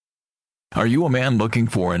Are you a man looking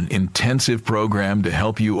for an intensive program to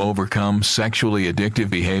help you overcome sexually addictive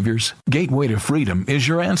behaviors? Gateway to Freedom is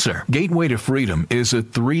your answer. Gateway to Freedom is a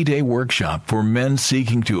 3-day workshop for men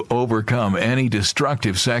seeking to overcome any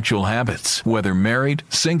destructive sexual habits. Whether married,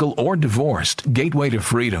 single, or divorced, Gateway to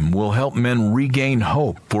Freedom will help men regain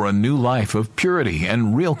hope for a new life of purity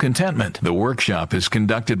and real contentment. The workshop is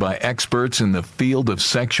conducted by experts in the field of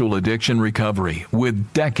sexual addiction recovery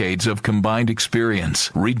with decades of combined experience.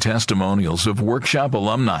 Read testimonials of workshop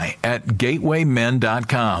alumni at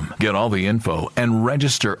gatewaymen.com. Get all the info and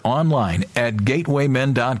register online at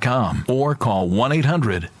gatewaymen.com or call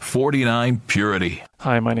 1-800-49-PURITY.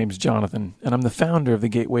 Hi, my name is Jonathan, and I'm the founder of the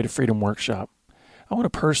Gateway to Freedom Workshop. I want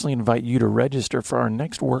to personally invite you to register for our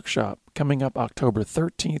next workshop coming up October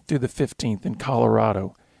 13th through the 15th in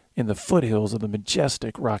Colorado in the foothills of the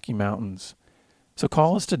majestic Rocky Mountains. So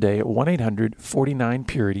call us today at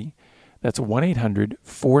 1-800-49-PURITY. That's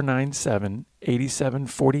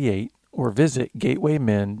 1-800-497-8748 or visit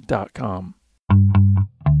gatewaymen.com.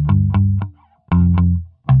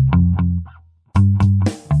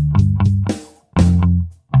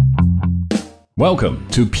 Welcome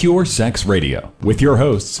to Pure Sex Radio with your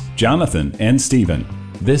hosts, Jonathan and Stephen.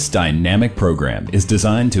 This dynamic program is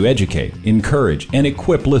designed to educate, encourage, and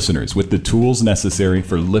equip listeners with the tools necessary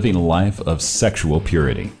for living a life of sexual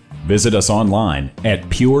purity. Visit us online at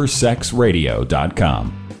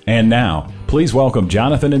puresexradio.com. And now, please welcome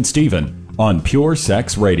Jonathan and Stephen on Pure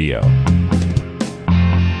Sex Radio.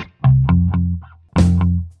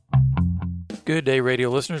 Good day, radio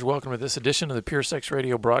listeners. Welcome to this edition of the Pure Sex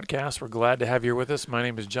Radio broadcast. We're glad to have you with us. My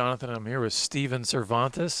name is Jonathan. I'm here with Stephen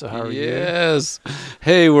Cervantes. So how are you? Yes.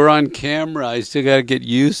 Hey, we're on camera. I still got to get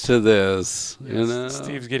used to this. Yes, you know?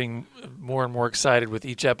 Steve's getting more and more excited with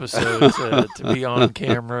each episode to be on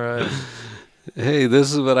camera. Hey,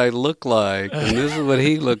 this is what I look like, and this is what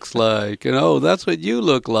he looks like. And, oh, that's what you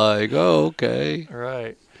look like. Oh, okay. All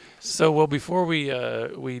right. So, well, before we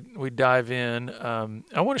dive in,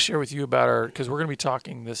 I want to share with you about because we're going to be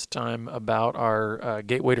talking this time about our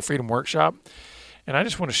Gateway to Freedom workshop, and I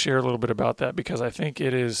just want to share a little bit about that because I think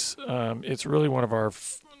it is it's really one of our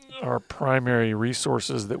primary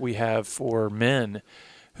resources that we have for men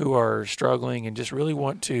who are struggling and just really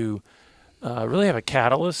want to really have a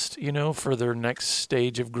catalyst, for their next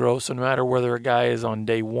stage of growth. So no matter whether a guy is on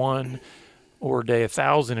day 1 or day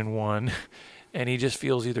 1,001. And he just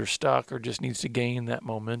feels either stuck or just needs to gain that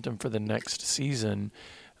momentum for the next season.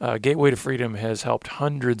 Gateway to Freedom has helped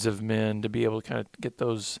hundreds of men to be able to kind of get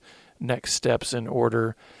those next steps in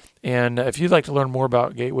order. And if you'd like to learn more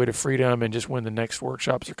about Gateway to Freedom and just when the next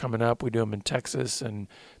workshops are coming up, we do them in Texas and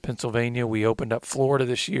Pennsylvania. We opened up Florida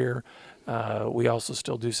this year. We also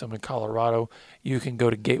still do some in Colorado. You can go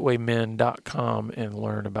to gatewaymen.com and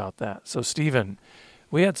learn about that. So, Stephen,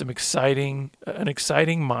 we had an exciting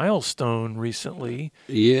milestone recently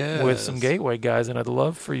with some Gateway guys, and I'd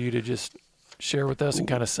love for you to just share with us and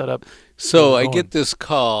kind of set up. So I get this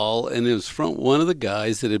call, and it was from one of the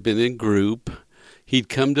guys that had been in group. He'd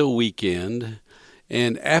come to a weekend,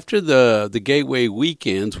 and after the Gateway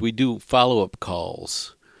weekends, we do follow-up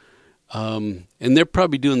calls. And they're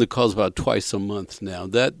probably doing the calls about twice a month now.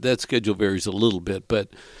 That schedule varies a little bit, but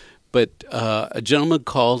a gentleman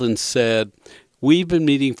called and said, we've been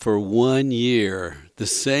meeting for 1 year. The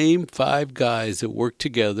same 5 guys that work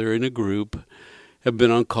together in a group have been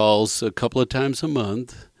on calls a couple of times a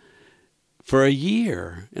month for a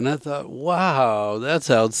year. And I thought, wow, that's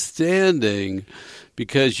outstanding,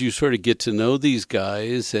 because you sort of get to know these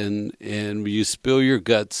guys and you spill your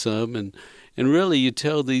guts some and really you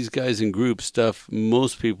tell these guys in group stuff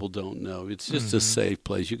most people don't know. It's just a safe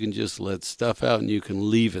place. You can just let stuff out and you can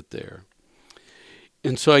leave it there.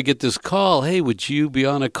 And so I get this call, hey, would you be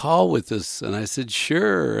on a call with us? And I said,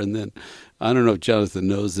 sure. And then, I don't know if Jonathan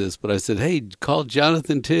knows this, but I said, hey, call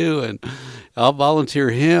Jonathan too, and I'll volunteer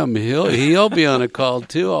him. He'll be on a call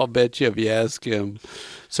too, I'll bet you, if you ask him.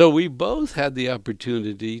 So we both had the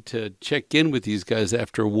opportunity to check in with these guys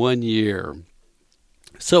after 1 year.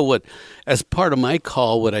 So as part of my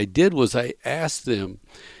call, what I did was I asked them,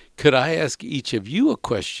 could I ask each of you a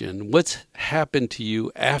question? What's happened to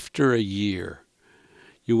you after a year?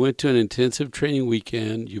 You went to an intensive training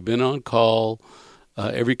weekend. You've been on call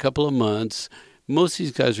every couple of months. Most of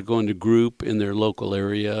these guys are going to group in their local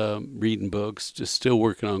area, reading books, just still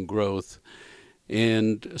working on growth.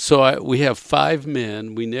 And so we have 5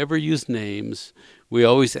 men. We never use names. We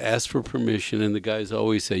always ask for permission, and the guys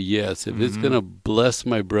always say, yes, if it's going to bless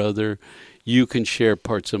my brother, you can share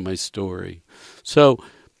parts of my story. So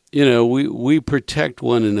we protect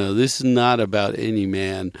one another. This is not about any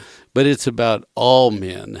man, but it's about all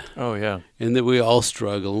men. Oh, yeah. And that we all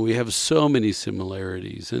struggle, and we have so many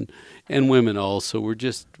similarities, and women also.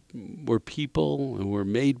 We're people, and we're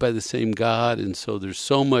made by the same God, and so there's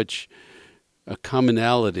so much a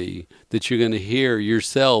commonality that you're going to hear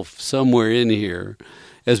yourself somewhere in here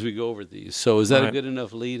as we go over these. So is that a good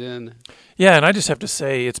enough lead-in? Yeah, and I just have to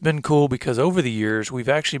say it's been cool because over the years we've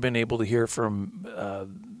actually been able to hear from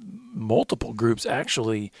multiple groups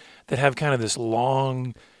actually that have kind of this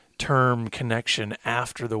long-term connection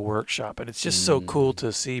after the workshop. And it's just so cool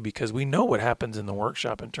to see because we know what happens in the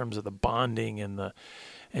workshop in terms of the bonding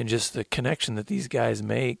and just the connection that these guys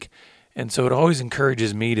make. And so it always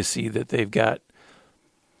encourages me to see that they've got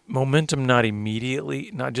momentum not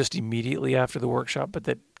just immediately after the workshop, but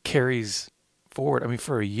that carries forward. I mean,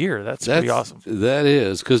 for a year, that's pretty awesome. That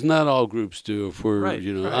is, because not all groups do. If we're honest,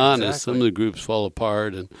 exactly. Some of the groups fall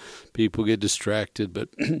apart and people get distracted. But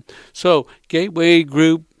so Gateway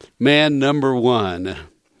Group man number 1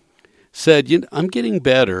 said, I'm getting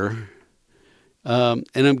better, and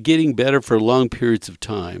I'm getting better for long periods of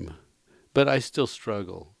time, but I still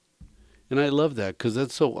struggle. And I love that because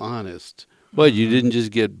that's so honest. What, you didn't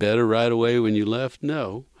just get better right away when you left?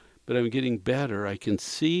 No, but I'm getting better. I can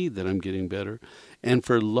see that I'm getting better. And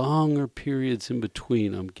for longer periods in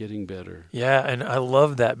between, I'm getting better. Yeah, and I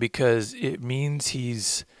love that because it means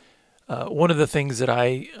he's one of the things that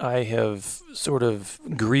I have sort of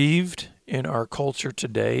grieved in our culture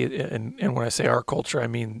today, and when I say our culture, I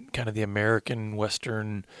mean kind of the American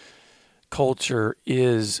Western culture,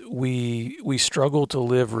 is we struggle to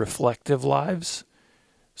live reflective lives.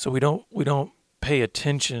 So we don't pay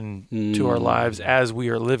attention to our lives as we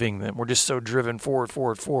are living them. We're just so driven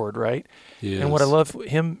forward, right? Yes. And what I love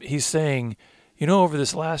he's saying, over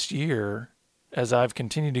this last year, as I've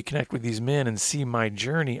continued to connect with these men and see my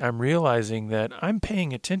journey, I'm realizing that I'm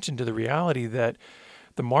paying attention to the reality that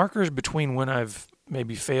the markers between when I've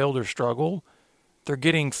maybe failed or struggled, they're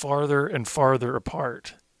getting farther and farther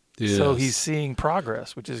apart. Yes. So he's seeing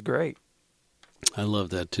progress, which is great. I love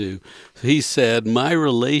that too. He said, my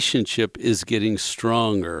relationship is getting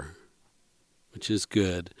stronger, which is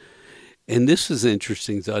good. And this is an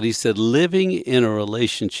interesting thought. He said, living in a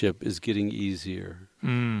relationship is getting easier.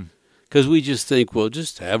 Because we just think, well,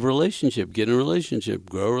 just have a relationship, get in a relationship,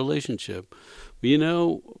 grow a relationship.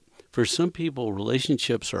 But for some people,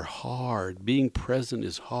 relationships are hard. Being present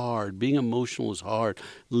is hard. Being emotional is hard.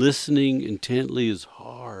 Listening intently is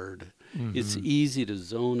hard. Mm-hmm. It's easy to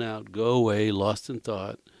zone out, go away, lost in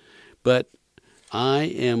thought. But I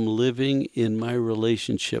am living in my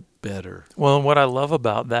relationship better. Well, and what I love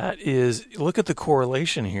about that is, look at the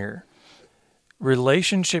correlation here.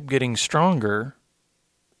 Relationship getting stronger,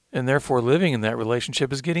 and therefore living in that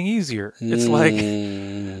relationship is getting easier. It's like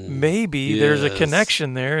maybe there's a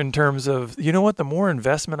connection there in terms of, the more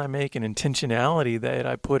investment I make in intentionality that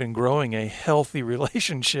I put in growing a healthy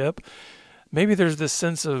relationship, maybe there's this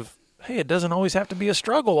sense of, hey, it doesn't always have to be a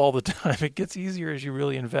struggle all the time. It gets easier as you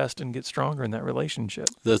really invest and get stronger in that relationship.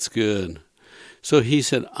 That's good. So he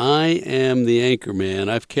said, I am the anchor man.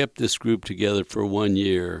 I've kept this group together for 1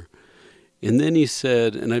 year. And then he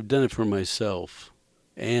said, and I've done it for myself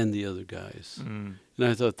and the other guys. And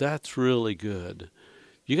I thought, that's really good.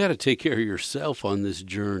 You got to take care of yourself on this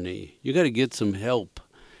journey. You got to get some help.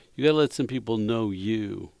 You got to let some people know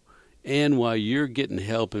you. And while you're getting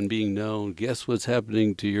help and being known, guess what's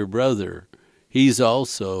happening to your brother? He's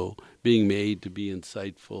also being made to be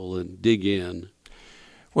insightful and dig in.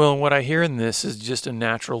 Well, and what I hear in this is just a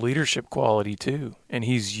natural leadership quality too. And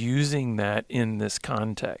he's using that in this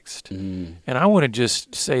context. And I want to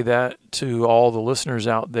just say that to all the listeners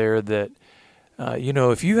out there that,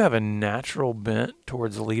 if you have a natural bent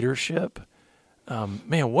towards leadership,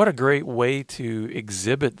 man, what a great way to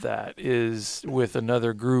exhibit that is with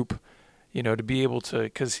another group, to be able to,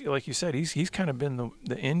 because like you said, he's kind of been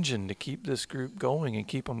the engine to keep this group going and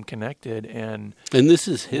keep them connected. And this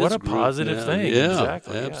is his what a group positive now. thing. Yeah,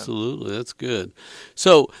 exactly. Absolutely. Yeah. That's good.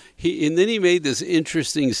 So then he made this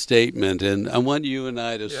interesting statement, and I want you and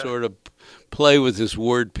I to sort of play with this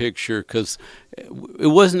word picture because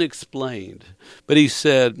it wasn't explained. But he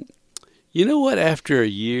said, you know what, after a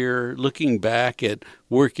year, looking back at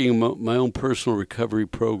working my own personal recovery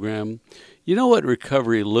program, you know what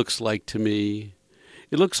recovery looks like to me?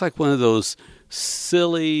 It looks like one of those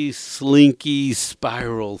silly, slinky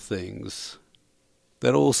spiral things.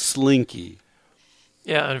 That old slinky.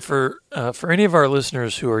 Yeah, and for any of our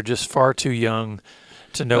listeners who are just far too young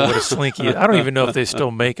to know what a slinky is. I don't even know if they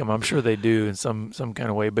still make them. I'm sure they do in some kind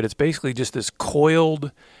of way. But it's basically just this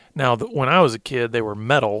coiled. Now, when I was a kid, they were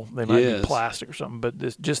metal. They might be plastic or something. But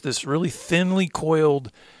this really thinly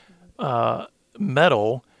coiled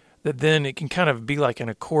metal that then it can kind of be like an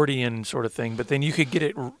accordion sort of thing. But then you could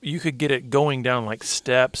get it going down like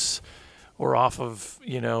steps or off of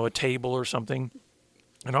a table or something.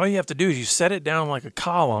 And all you have to do is you set it down like a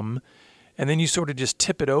column. And then you sort of just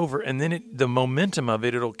tip it over, and then the momentum of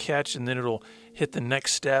it'll catch, and then it'll hit the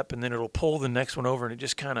next step, and then it'll pull the next one over, and it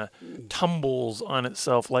just kind of tumbles on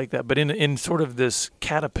itself like that, but in sort of this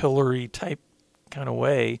caterpillar-y type kind of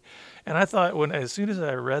way. And I thought, as soon as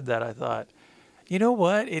I read that, I thought, you know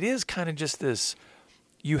what? It is kind of just this,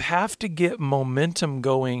 you have to get momentum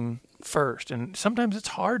going first, and sometimes it's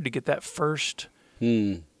hard to get that first,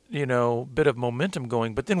 bit of momentum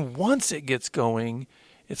going, but then once it gets going,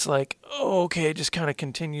 it's like, okay, it just kind of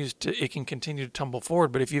can continue to tumble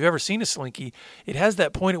forward. But if you've ever seen a slinky, it has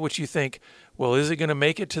that point at which you think, well, is it going to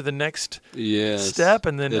make it to the next step?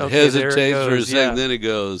 And then it there hesitates it goes. For a second, then it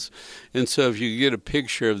goes. And so if you get a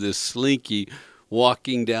picture of this slinky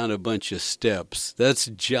walking down a bunch of steps, that's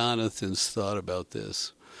Jonathan's thought about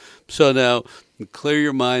this. So now, clear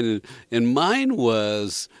your mind. And mine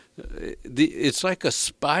was, it's like a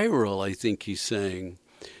spiral, I think he's saying.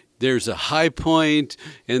 There's a high point,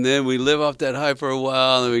 and then we live off that high for a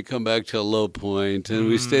while, and then we come back to a low point, and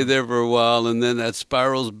we stay there for a while, and then that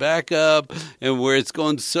spirals back up, and where it's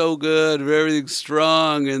going so good, everything's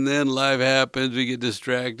strong, and then life happens, we get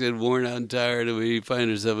distracted, worn out and tired, and we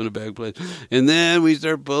find ourselves in a bad place. And then we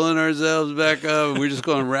start pulling ourselves back up, and we're just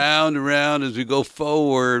going round and round as we go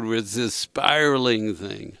forward with this spiraling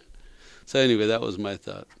thing. So anyway, that was my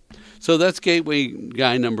thought. So that's gateway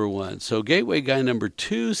guy number 1. So gateway guy number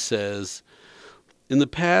 2 says, in the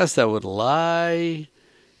past I would lie,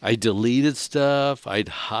 I deleted stuff, I'd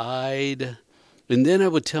hide, and then I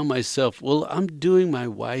would tell myself, well, I'm doing my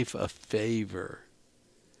wife a favor.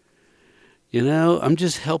 I'm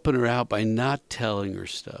just helping her out by not telling her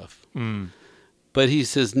stuff. But he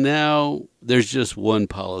says now there's just one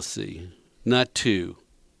policy, not 2.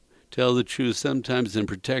 Tell the truth sometimes and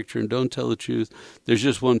protect her, and don't tell the truth. There's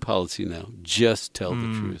just one policy now. Just tell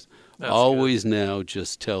the truth. Always good. Now,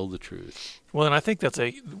 just tell the truth. Well, and I think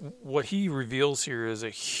what he reveals here is a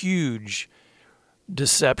huge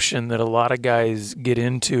deception that a lot of guys get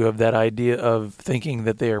into, of that idea of thinking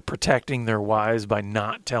that they are protecting their wives by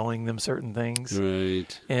not telling them certain things.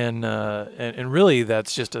 Right. And really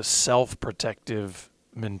that's just a self-protective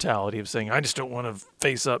mentality of saying, I just don't want to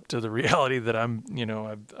face up to the reality that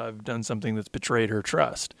I've done something that's betrayed her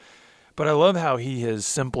trust. But I love how he has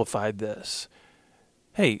simplified this.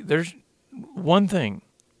 Hey, there's one thing.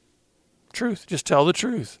 Truth. Just tell the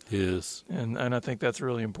truth. Yes. And I think that's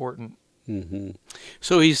really important. Mm-hmm.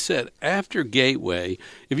 So he said, after Gateway,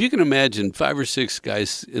 if you can imagine 5 or 6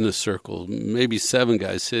 guys in a circle, maybe 7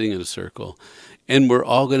 guys sitting in a circle, and we're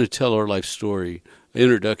all going to tell our life story,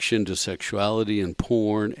 introduction to sexuality and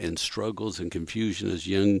porn and struggles and confusion as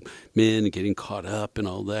young men getting caught up and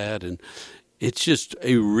all that. And it's just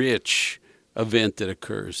a rich event that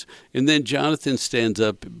occurs. And then Jonathan stands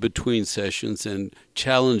up between sessions and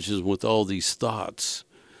challenges with all these thoughts.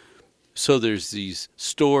 So there's these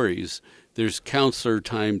stories, there's counselor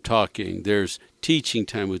time talking, there's teaching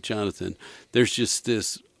time with Jonathan. There's just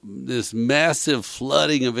this massive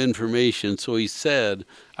flooding of information. So he said,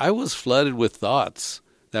 I was flooded with thoughts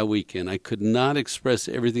that weekend. I could not express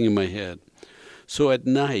everything in my head. So at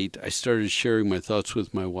night, I started sharing my thoughts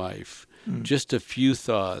with my wife. Just a few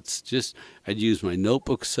thoughts. I'd use my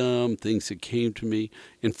notebook some, things that came to me.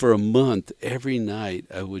 And for a month, every night,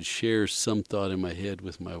 I would share some thought in my head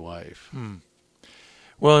with my wife.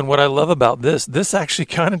 Well, and what I love about this actually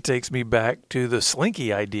kind of takes me back to the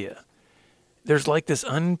slinky idea. There's like this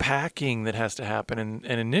unpacking that has to happen. And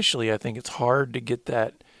initially, I think it's hard to get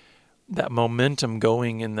that momentum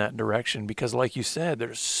going in that direction because, like you said,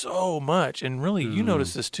 there's so much. And really, you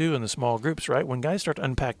notice this too in the small groups, right? When guys start to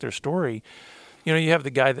unpack their story, you have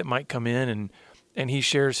the guy that might come in and he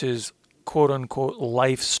shares his quote-unquote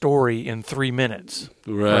life story in 3 minutes.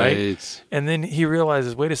 Right? And then he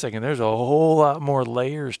realizes, wait a second, there's a whole lot more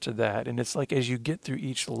layers to that. And it's like as you get through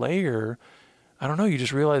each layer, I don't know, you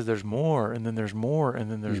just realize there's more, and then there's more,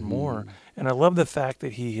 and then there's more. And I love the fact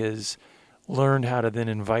that he has learned how to then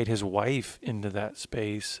invite his wife into that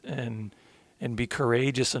space and be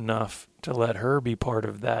courageous enough to let her be part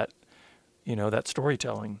of that, that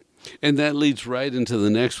storytelling. And that leads right into the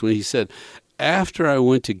next one. He said, after I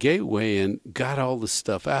went to Gateway and got all the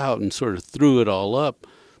stuff out and sort of threw it all up,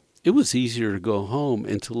 it was easier to go home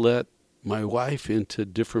and to let my wife into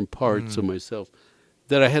different parts of myself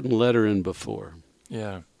that I hadn't let her in before.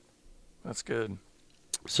 Yeah, that's good.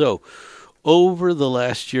 So, over the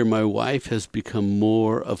last year, my wife has become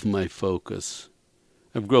more of my focus.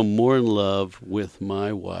 I've grown more in love with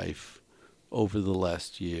my wife over the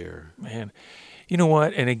last year. Man, you know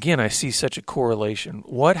what? And again, I see such a correlation.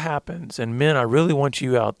 What happens, and men, I really want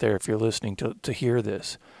you out there, if you're listening, to hear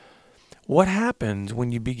this. What happens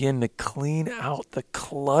when you begin to clean out the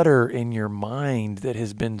clutter in your mind that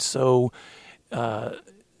has been so, bound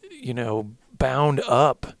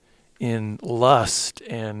up in lust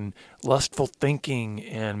and lustful thinking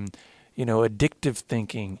and, addictive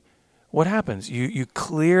thinking? What happens? You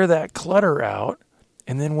clear that clutter out,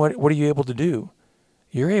 and then what are you able to do?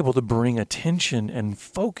 You're able to bring attention and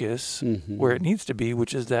focus where it needs to be,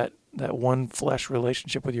 which is that one flesh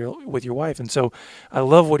relationship with your wife. And so I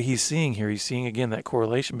love what he's seeing here. He's seeing, again, that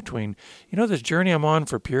correlation between, this journey I'm on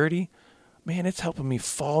for purity, man, it's helping me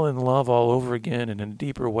fall in love all over again in a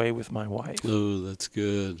deeper way with my wife. Oh, that's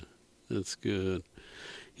good. That's good.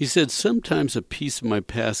 He said, sometimes a piece of my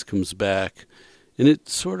past comes back, and it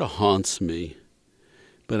sort of haunts me.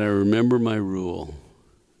 But I remember my rule,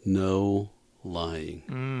 no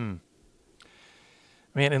lying.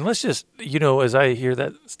 Man, and let's just, as I hear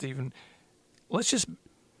that, Stephen, let's just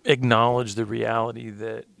acknowledge the reality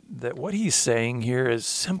that what he's saying here, as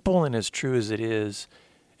simple and as true as it is,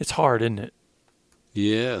 it's hard, isn't it?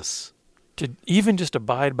 Yes. To even just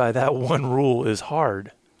abide by that one rule is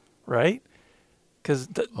hard, right? Because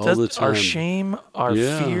our shame, our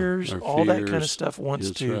fears, all that kind of stuff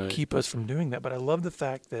wants to keep us from doing that. But I love the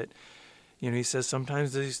fact that, he says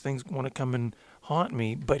sometimes these things want to come and haunt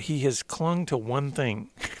me, but he has clung to one thing.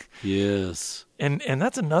 Yes. And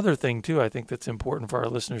that's another thing, too, I think that's important for our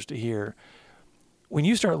listeners to hear. When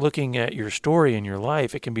you start looking at your story in your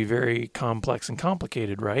life, it can be very complex and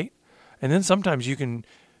complicated, right? And then sometimes you can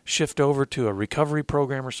shift over to a recovery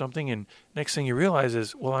program or something, and next thing you realize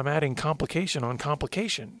is, well, I'm adding complication on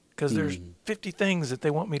complication because there's 50 things that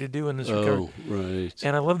they want me to do in this recovery. Oh, right.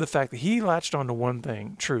 And I love the fact that he latched onto one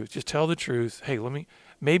thing, truth. Just tell the truth. Hey,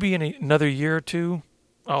 maybe in another year or two,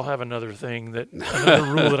 I'll have another rule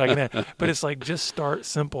that I can add. But it's like, just start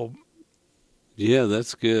simple. Yeah,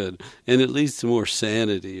 that's good. And it leads to more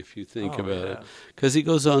sanity if you think about it. Because he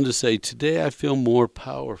goes on to say, today I feel more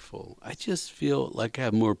powerful. I just feel like I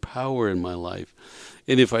have more power in my life.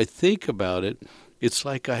 And if I think about it, it's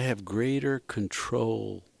like I have greater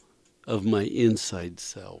control of my inside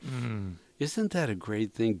self. Isn't that a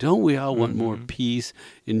great thing? Don't we all want more peace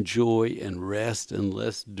and joy and rest and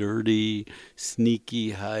less dirty,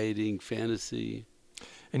 sneaky, hiding fantasy?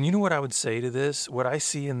 And you know what I would say to this? What I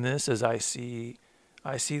see in this is I see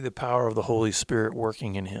the power of the Holy Spirit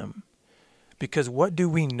working in him. Because what do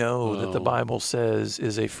we know that the Bible says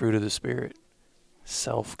is a fruit of the Spirit?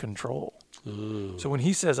 Self-control. So when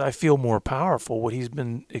he says, I feel more powerful, what he's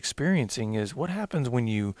been experiencing is what happens when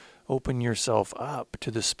you open yourself up to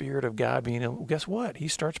the Spirit of God being able, guess what? He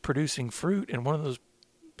starts producing fruit, and one of those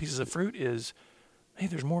pieces of fruit is, hey,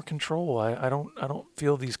 there's more control. I don't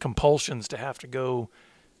feel these compulsions to have to go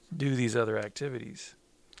do these other activities.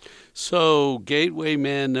 So Gateway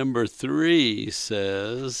Man number 3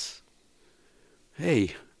 says,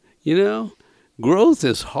 hey, growth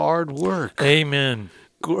is hard work. Amen.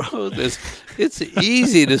 Growth it's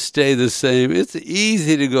easy to stay the same. It's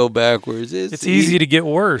easy to go backwards. It's easy to get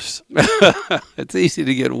worse. It's easy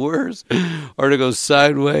to get worse, or to go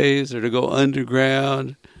sideways, or to go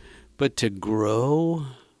underground. But to grow,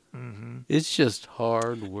 it's just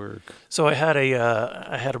hard work. So I had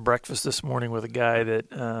a breakfast this morning with a guy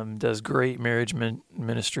that does great marriage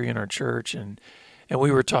ministry in our church, and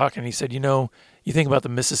we were talking. He said, you think about the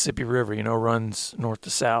Mississippi River, runs north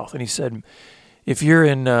to south, and he said, if you're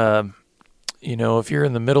in the middle of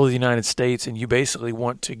the United States and you basically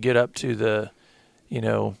want to get up to the,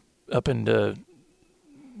 up into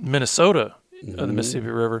Minnesota of the Mississippi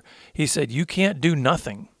River, he said, you can't do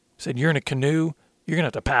nothing. He said, you're in a canoe, you're going to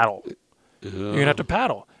have to paddle. You're going to have to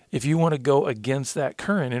paddle if you want to go against that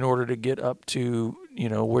current in order to get up to,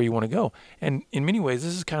 where you want to go. And in many ways,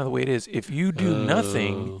 this is kind of the way it is. If you do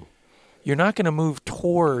nothing, you're not going to move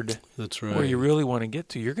toward where you really want to get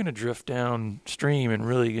to. You're going to drift downstream and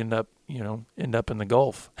really end up in the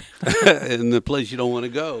Gulf. In the place you don't want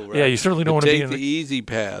to go, right? Yeah, you certainly don't want to be in the easy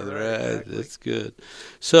path, right? Exactly. That's good.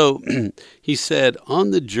 So he said,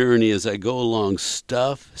 on the journey as I go along,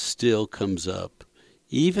 stuff still comes up.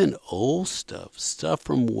 Even old stuff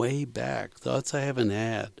from way back, thoughts I haven't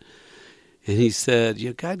had. And he said,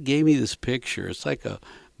 God gave me this picture. It's like a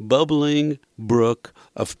bubbling brook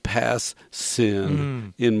of past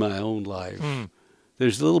sin in my own life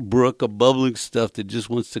There's a little brook of bubbling stuff that just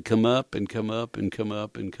wants to come up and come up and come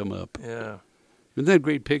up and come up. Yeah. Isn't that a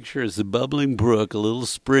great picture? It's a bubbling brook, a little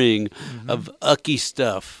spring of ucky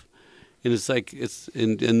stuff. And it's like,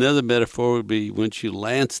 another metaphor would be once you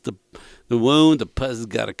lance the wound, the pus has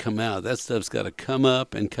got to come out. That stuff's got to come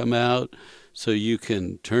up and come out so you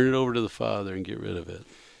can turn it over to the Father and get rid of it.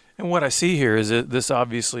 And what I see here is that this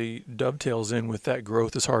obviously dovetails in with that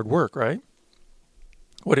growth is hard work, right?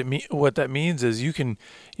 What that means is you can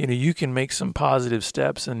make some positive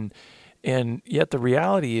steps, and yet the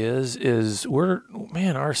reality is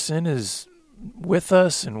our sin is with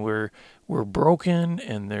us, and we're broken,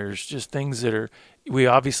 and there's just things that we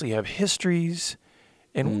obviously have histories.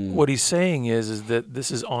 And what he's saying is that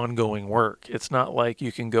this is ongoing work. It's not like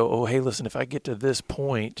you can go, oh, hey, listen, if I get to this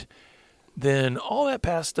point, then all that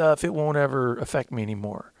past stuff, it won't ever affect me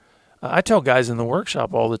anymore. I tell guys in the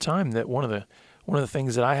workshop all the time that one of the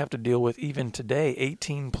things that I have to deal with even today,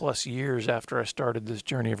 18 plus years after I started this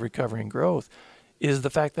journey of recovery and growth, is the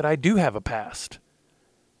fact that I do have a past.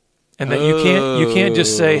 And that you can't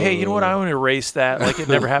just say, hey, you know what, I want to erase that like it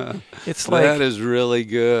never happened. It's like that is really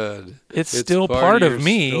good. It's still part of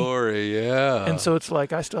me. Story, yeah. And so it's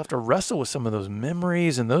like I still have to wrestle with some of those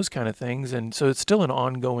memories and those kind of things. And so it's still an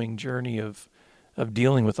ongoing journey of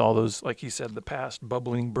dealing with all those, like he said, the past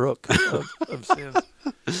bubbling brook of sins.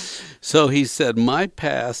 So he said, my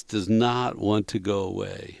past does not want to go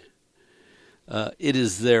away. It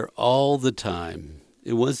is there all the time.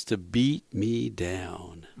 It wants to beat me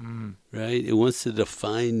down, right? It wants to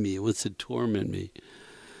define me. It wants to torment me.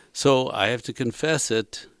 So I have to confess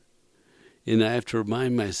it, and I have to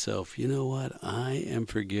remind myself, you know what? I am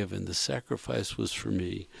forgiven. The sacrifice was for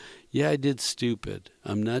me. Yeah, I did stupid.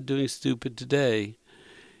 I'm not doing stupid today.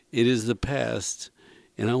 It is the past,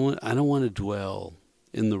 and I don't want to dwell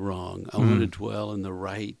in the wrong. I want to dwell in the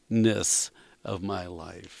rightness of my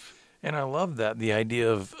life. And I love that, the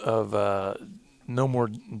idea of no more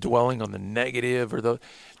dwelling on the negative, or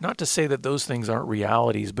not to say that those things aren't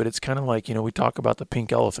realities, but it's kind of like, we talk about the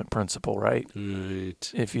pink elephant principle, right?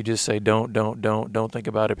 Right. If you just say, don't think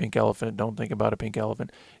about a pink elephant, don't think about a pink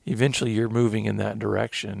elephant, eventually you're moving in that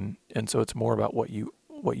direction. And so it's more about what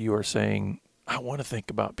you are saying. I want to think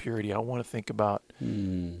about purity. I want to think about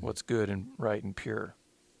what's good and right and pure.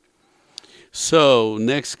 So,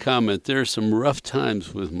 next comment, there are some rough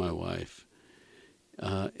times with my wife.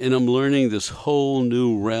 And I'm learning this whole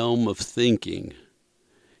new realm of thinking.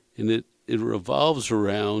 And it revolves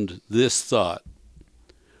around this thought.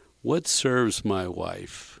 What serves my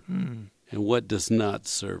wife and what does not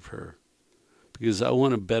serve her? Because I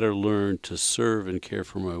want to better learn to serve and care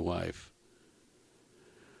for my wife.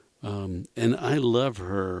 And I love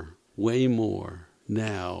her way more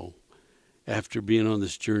now after being on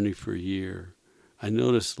this journey for a year. I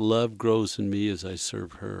notice love grows in me as I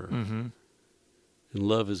serve her. Mm-hmm. And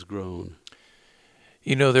love has grown.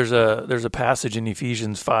 There's a passage in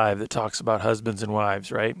Ephesians 5 that talks about husbands and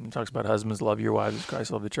wives, right? It talks about husbands love your wives as Christ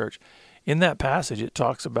loved the church. In that passage, it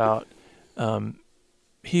talks about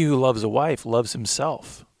he who loves a wife loves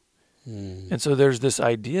himself. And so there's this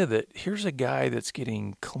idea that here's a guy that's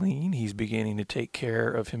getting clean. He's beginning to take care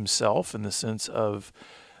of himself in the sense of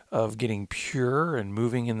getting pure and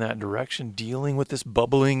moving in that direction, dealing with this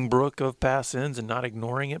bubbling brook of past sins and not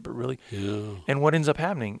ignoring it, but really. Yeah. And what ends up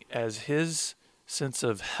happening as his sense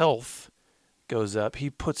of health goes up, he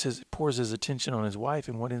pours his attention on his wife,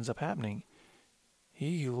 and what ends up happening?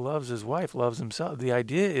 He who loves his wife loves himself. The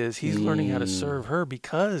idea is he's learning how to serve her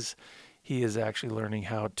because he is actually learning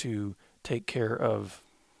how to take care of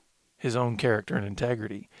his own character and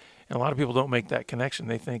integrity. And a lot of people don't make that connection.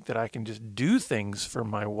 They think that I can just do things for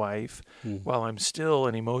my wife while I'm still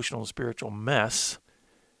an emotional, spiritual mess,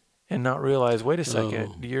 and not realize, wait a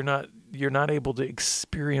second, you're not able to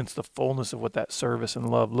experience the fullness of what that service and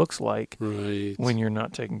love looks like when you're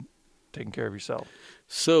not taking care of yourself.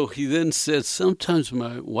 So he then said, sometimes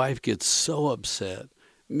my wife gets so upset.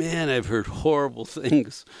 Man, I've heard horrible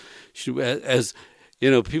things.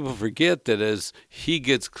 People forget that as he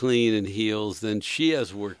gets clean and heals, then she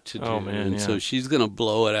has work to do. So she's going to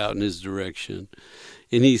blow it out in his direction.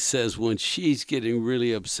 And he says, when she's getting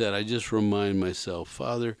really upset, I just remind myself,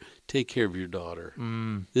 Father, take care of your daughter.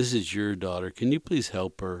 This is your daughter. Can you please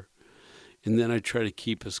help her? And then I try to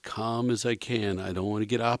keep as calm as I can. I don't want to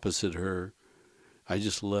get opposite her. I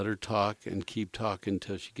just let her talk and keep talking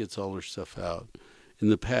until she gets all her stuff out. In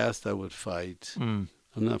the past, I would fight. I'm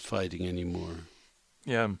not fighting anymore.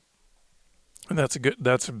 Yeah. And I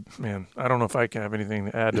don't know if I can have anything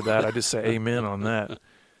to add to that. I just say amen on that.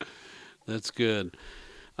 That's good.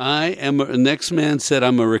 Next man said,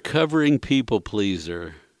 I'm a recovering people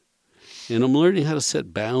pleaser. And I'm learning how to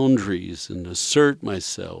set boundaries and assert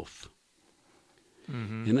myself.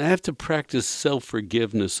 And I have to practice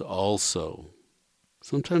self-forgiveness also.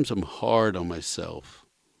 Sometimes I'm hard on myself.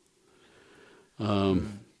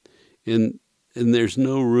 And there's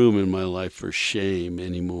no room in my life for shame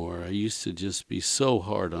anymore. I used to just be so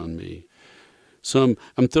hard on me. So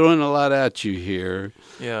I'm throwing a lot at you here.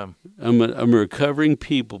 Yeah. I'm a recovering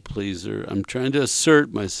people pleaser. I'm trying to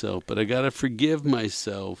assert myself, but I got to forgive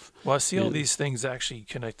myself. Well, I see all these things actually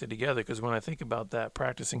connected together, because when I think about that,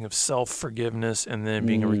 practicing of self-forgiveness and then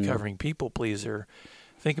being a recovering people pleaser,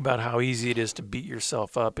 think about how easy it is to beat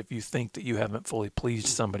yourself up if you think that you haven't fully pleased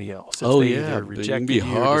somebody else. If they either but you can be you or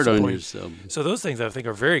hard on disappointed. yourself. So those things I think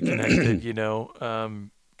are very connected,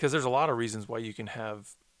 because there's a lot of reasons why you can have,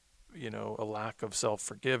 a lack of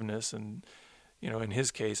self-forgiveness. And, in his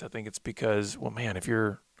case, I think it's because, well, man, if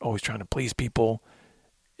you're always trying to please people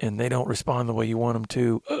and they don't respond the way you want them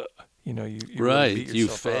to, you really beat You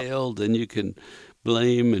yourself up. failed, and you can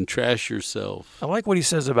blame and trash yourself. I like what he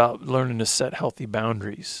says about learning to set healthy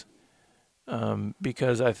boundaries,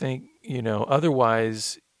 because I think,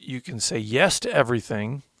 otherwise you can say yes to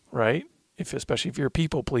everything, right? Especially if you're a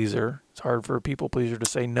people pleaser, it's hard for a people pleaser to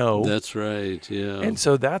say no. That's right, yeah. And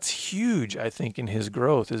so that's huge, I think, in his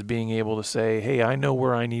growth, is being able to say, hey, I know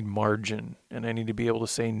where I need margin, and I need to be able to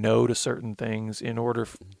say no to certain things in order,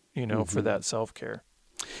 for that self-care.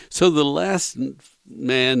 So the last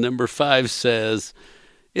man, number 5, says,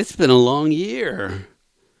 it's been a long year.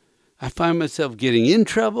 I find myself getting in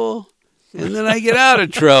trouble, and then I get out of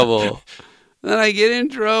trouble. Then I get in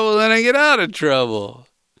trouble, then I get out of trouble.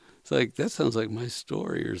 It's like, that sounds like my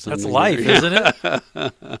story or something. That's life, isn't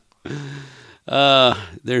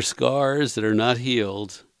it? There's scars that are not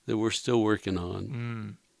healed that we're still working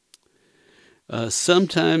on.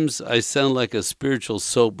 Sometimes I sound like a spiritual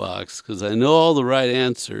soapbox because I know all the right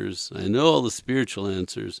answers. I know all the spiritual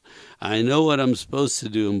answers. I know what I'm supposed to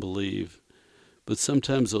do and believe. But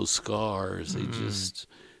sometimes those scars,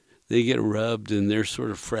 they get rubbed and they're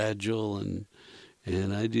sort of fragile, and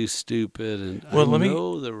I do stupid, and I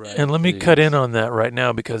know the right And let me things. cut in on that right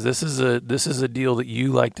now, because this is a deal that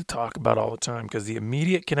you like to talk about all the time, because the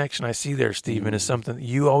immediate connection I see there, Stephen, is something that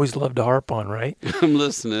you always love to harp on, right? I'm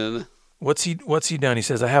listening. What's he done? He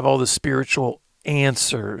says, I have all the spiritual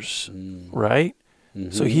answers, right?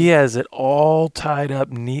 So he has it all tied up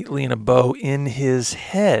neatly in a bow in his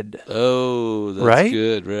head. Oh, that's right?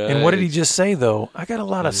 good, right. And what did he just say, though? I got a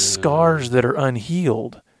lot of scars that are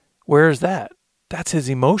unhealed. Where is that? That's his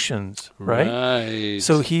emotions, right? Right.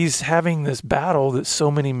 So he's having this battle that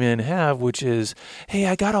so many men have, which is, hey,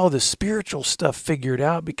 I got all this spiritual stuff figured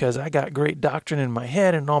out because I got great doctrine in my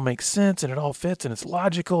head and it all makes sense and it all fits and it's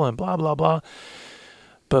logical and blah, blah, blah.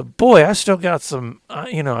 But boy, I still got some,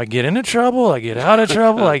 I get into trouble, I get out of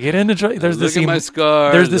trouble, I get into trouble. Look at my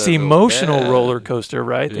scars. There's this I go emotional bad. roller coaster,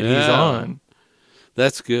 right, that he's on.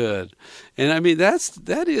 That's good. And I mean,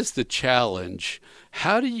 that is the challenge.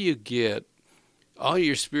 How do you get all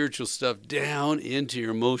your spiritual stuff down into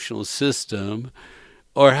your emotional system?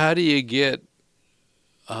 Or how do you get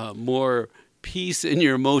more peace in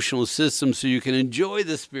your emotional system so you can enjoy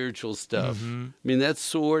the spiritual stuff? I mean, that's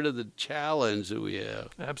sort of the challenge that we have.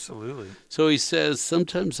 Absolutely. So he says,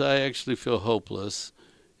 sometimes I actually feel hopeless,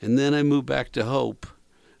 and then I move back to hope.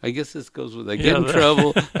 I guess this goes with I get in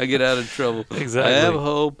trouble, I get out of trouble. Exactly. I have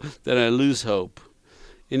hope, then I lose hope.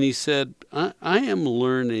 And he said, I am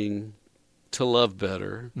learning to love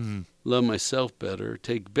better, love myself better,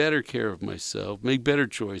 take better care of myself, make better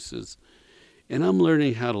choices. And I'm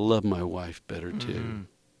learning how to love my wife better too.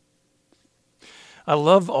 I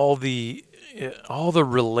love all the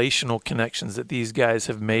relational connections that these guys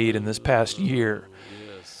have made in this past year.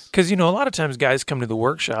 Because, a lot of times guys come to the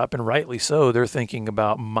workshop, and rightly so, they're thinking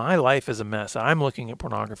about, my life is a mess. I'm looking at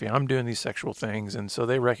pornography. I'm doing these sexual things. And so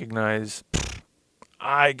they recognize,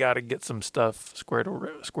 I got to get some stuff squared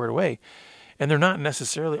away. And they're not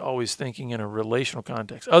necessarily always thinking in a relational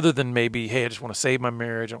context, other than maybe, hey, I just want to save my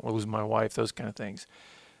marriage, I don't want to lose my wife, those kind of things.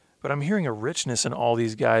 But I'm hearing a richness in all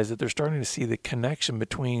these guys that they're starting to see the connection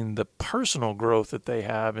between the personal growth that they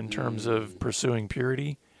have in terms of pursuing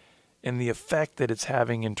purity and the effect that it's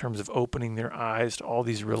having in terms of opening their eyes to all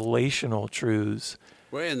these relational truths.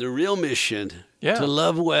 Right, and the real mission, Yeah. to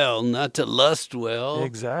love well, not to lust well.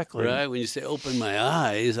 Exactly. Right, when you say open my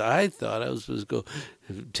eyes, I thought I was supposed to go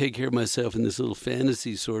take care of myself in this little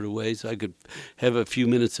fantasy sort of way so I could have a few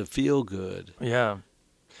minutes of feel good. Yeah.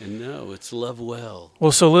 And no, it's love well.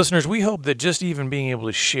 Well, so listeners, we hope that just even being able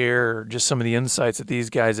to share just some of the insights that these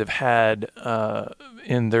guys have had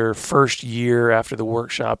in their first year after the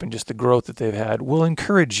workshop and just the growth that they've had will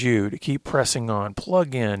encourage you to keep pressing on,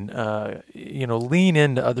 plug in, lean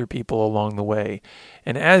into other people along the way.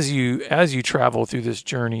 And as you travel through this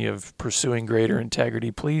journey of pursuing greater integrity,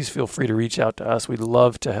 please feel free to reach out to us. We'd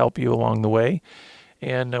love to help you along the way.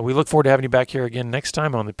 And we look forward to having you back here again next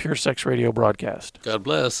time on the Pure Sex Radio broadcast. God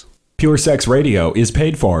bless. Pure Sex Radio is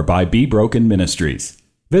paid for by Be Broken Ministries.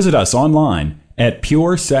 Visit us online at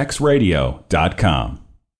puresexradio.com.